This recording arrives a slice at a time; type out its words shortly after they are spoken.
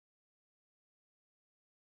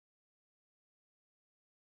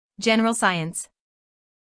General science.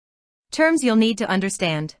 Terms you'll need to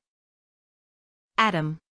understand.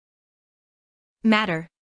 Atom. Matter.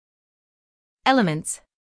 Elements.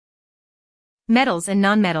 Metals and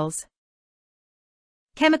nonmetals.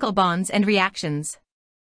 Chemical bonds and reactions.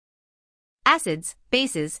 Acids,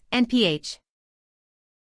 bases, and pH.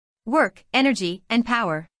 Work, energy, and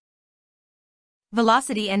power.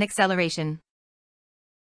 Velocity and acceleration.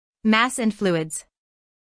 Mass and fluids.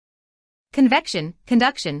 Convection,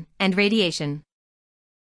 conduction, and radiation.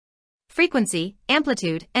 Frequency,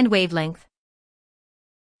 amplitude, and wavelength.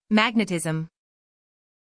 Magnetism.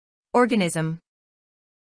 Organism.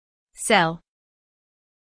 Cell.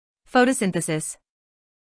 Photosynthesis.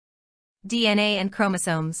 DNA and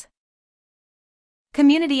chromosomes.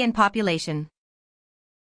 Community and population.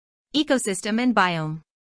 Ecosystem and biome.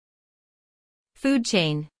 Food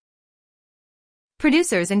chain.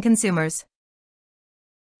 Producers and consumers.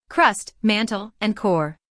 Crust, mantle, and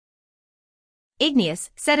core. Igneous,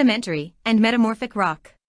 sedimentary, and metamorphic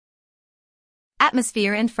rock.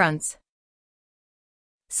 Atmosphere and fronts.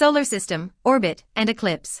 Solar system, orbit, and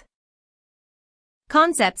eclipse.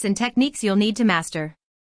 Concepts and techniques you'll need to master.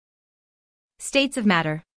 States of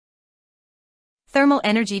matter. Thermal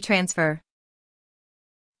energy transfer.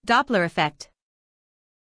 Doppler effect.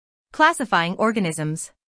 Classifying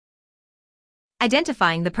organisms.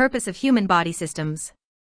 Identifying the purpose of human body systems.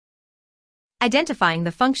 Identifying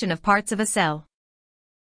the function of parts of a cell.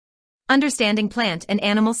 Understanding plant and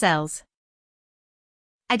animal cells.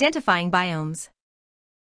 Identifying biomes.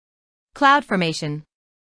 Cloud formation.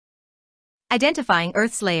 Identifying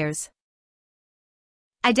Earth's layers.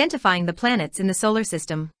 Identifying the planets in the solar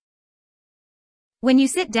system. When you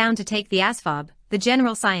sit down to take the Asvab, the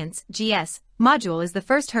General Science (GS) module is the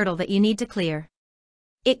first hurdle that you need to clear.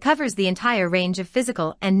 It covers the entire range of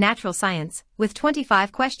physical and natural science, with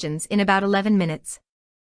 25 questions in about 11 minutes.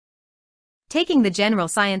 Taking the General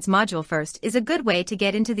Science module first is a good way to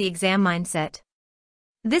get into the exam mindset.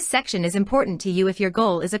 This section is important to you if your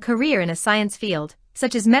goal is a career in a science field,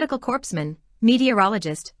 such as medical corpsman,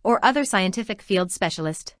 meteorologist, or other scientific field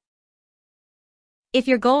specialist. If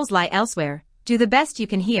your goals lie elsewhere, do the best you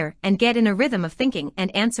can here and get in a rhythm of thinking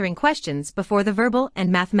and answering questions before the verbal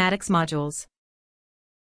and mathematics modules.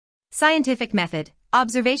 Scientific method,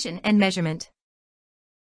 observation and measurement.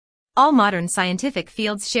 All modern scientific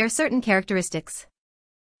fields share certain characteristics.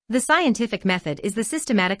 The scientific method is the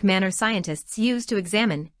systematic manner scientists use to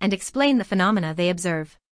examine and explain the phenomena they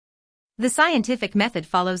observe. The scientific method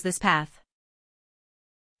follows this path.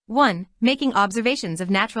 1. Making observations of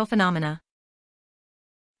natural phenomena.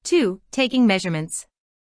 2. Taking measurements.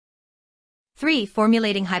 3.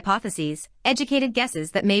 Formulating hypotheses, educated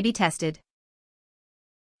guesses that may be tested.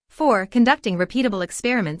 4. Conducting repeatable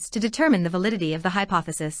experiments to determine the validity of the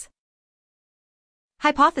hypothesis.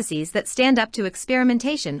 Hypotheses that stand up to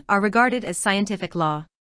experimentation are regarded as scientific law.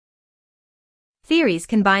 Theories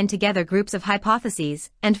can bind together groups of hypotheses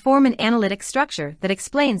and form an analytic structure that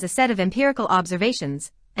explains a set of empirical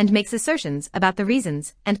observations and makes assertions about the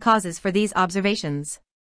reasons and causes for these observations.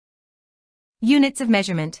 Units of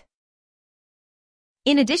measurement.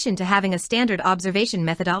 In addition to having a standard observation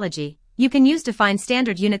methodology, you can use defined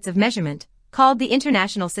standard units of measurement, called the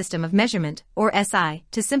International System of Measurement, or SI,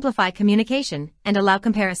 to simplify communication and allow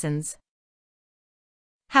comparisons.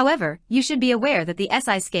 However, you should be aware that the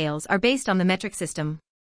SI scales are based on the metric system.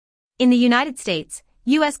 In the United States,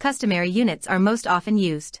 U.S. customary units are most often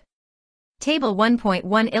used. Table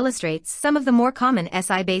 1.1 illustrates some of the more common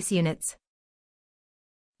SI base units.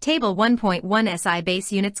 Table 1.1 SI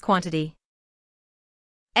base units quantity.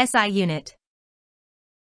 SI unit.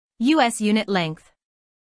 US unit length.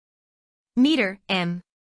 Meter, m.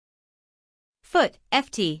 Foot,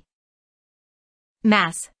 ft.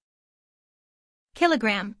 Mass.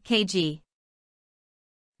 Kilogram, kg.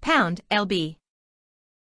 Pound, lb.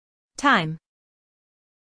 Time.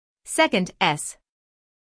 Second, s.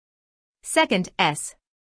 Second, s.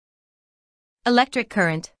 Electric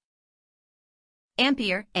current.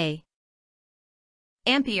 Ampere, A.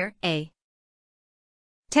 Ampere, A.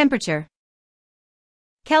 Temperature.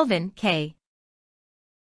 Kelvin, K.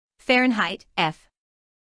 Fahrenheit, F.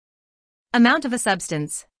 Amount of a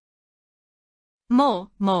substance.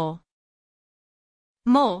 Mole, mole.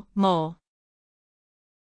 Mole, mole.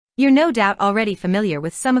 You're no doubt already familiar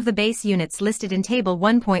with some of the base units listed in Table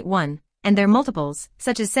 1.1, and their multiples,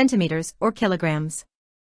 such as centimeters or kilograms.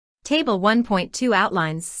 Table 1.2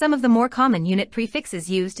 outlines some of the more common unit prefixes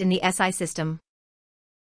used in the SI system.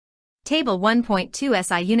 Table 1.2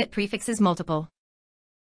 SI unit prefixes multiple.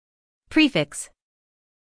 Prefix.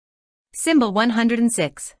 Symbol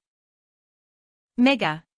 106.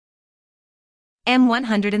 Mega.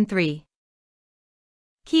 M103.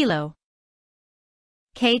 Kilo.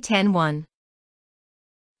 K10-1.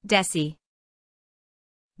 Deci.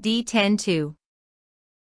 D10-2.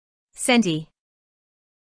 Centi.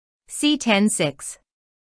 C10-6.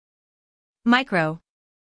 Micro.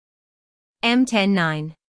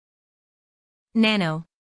 M10-9. Nano.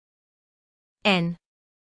 N.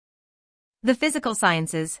 The physical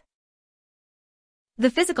sciences. The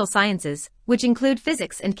physical sciences, which include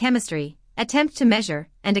physics and chemistry, attempt to measure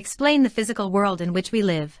and explain the physical world in which we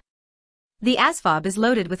live. The Asvab is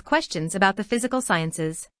loaded with questions about the physical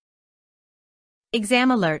sciences. Exam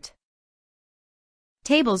alert.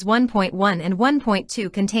 Tables 1.1 and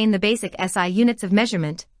 1.2 contain the basic SI units of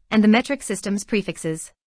measurement and the metric system's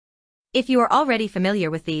prefixes. If you are already familiar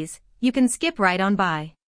with these, you can skip right on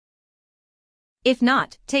by. If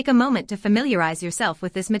not, take a moment to familiarize yourself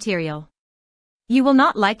with this material. You will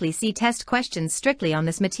not likely see test questions strictly on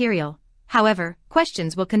this material. However,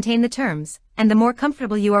 questions will contain the terms, and the more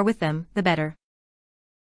comfortable you are with them, the better.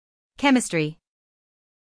 Chemistry.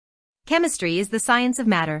 Chemistry is the science of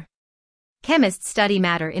matter. Chemists study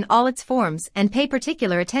matter in all its forms and pay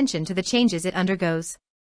particular attention to the changes it undergoes.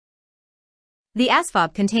 The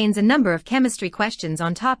Asvab contains a number of chemistry questions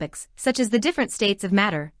on topics such as the different states of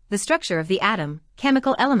matter, the structure of the atom,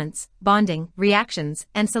 chemical elements, bonding, reactions,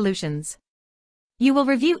 and solutions. You will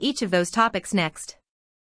review each of those topics next.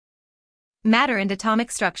 Matter and atomic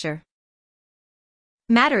structure.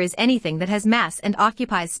 Matter is anything that has mass and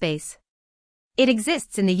occupies space. It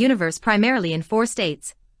exists in the universe primarily in 4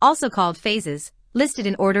 states, also called phases, listed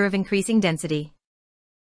in order of increasing density.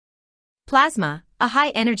 Plasma, a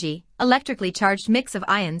high-energy, electrically charged mix of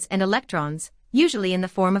ions and electrons, usually in the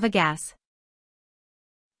form of a gas.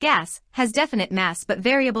 Gas has definite mass but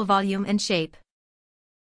variable volume and shape.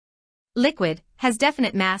 Liquid has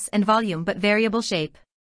definite mass and volume but variable shape.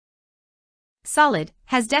 Solid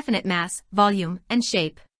has definite mass, volume, and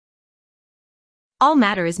shape. All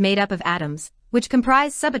matter is made up of atoms, which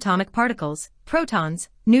comprise subatomic particles, protons,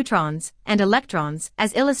 neutrons, and electrons,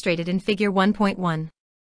 as illustrated in Figure 1.1.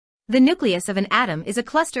 The nucleus of an atom is a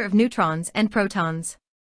cluster of neutrons and protons.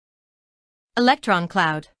 Electron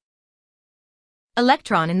cloud.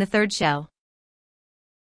 Electron in the third shell.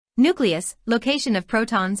 Nucleus, location of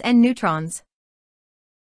protons and neutrons.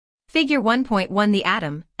 Figure 1.1 The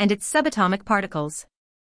atom and its subatomic particles.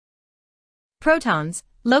 Protons,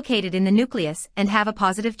 located in the nucleus and have a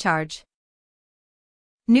positive charge.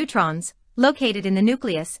 Neutrons, located in the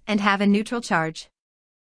nucleus and have a neutral charge.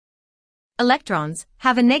 Electrons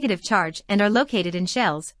have a negative charge and are located in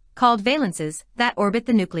shells, called valences, that orbit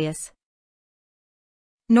the nucleus.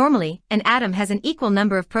 Normally, an atom has an equal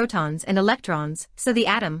number of protons and electrons, so the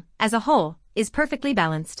atom, as a whole, is perfectly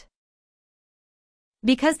balanced.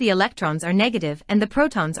 Because the electrons are negative and the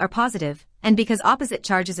protons are positive, and because opposite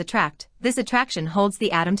charges attract, this attraction holds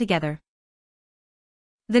the atom together.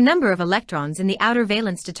 The number of electrons in the outer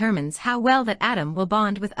valence determines how well that atom will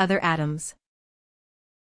bond with other atoms.